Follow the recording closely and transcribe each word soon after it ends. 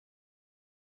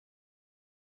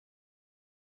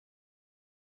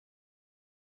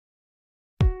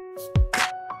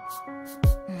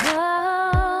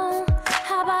Oh,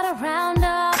 how about a round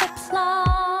of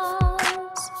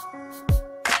applause?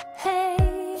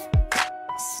 Hey,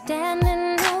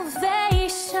 standing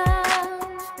ovation.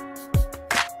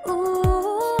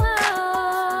 Ooh,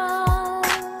 oh,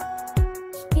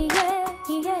 yeah,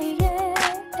 yeah,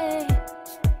 yeah.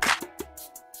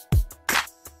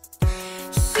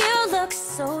 You look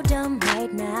so dumb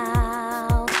right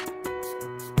now,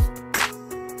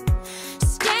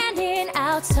 standing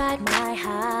outside my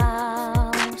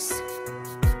house,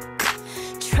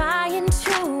 trying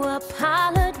to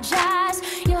apologize.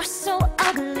 You're so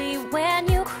ugly when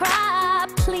you cry.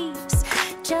 Please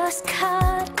just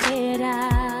cut it out.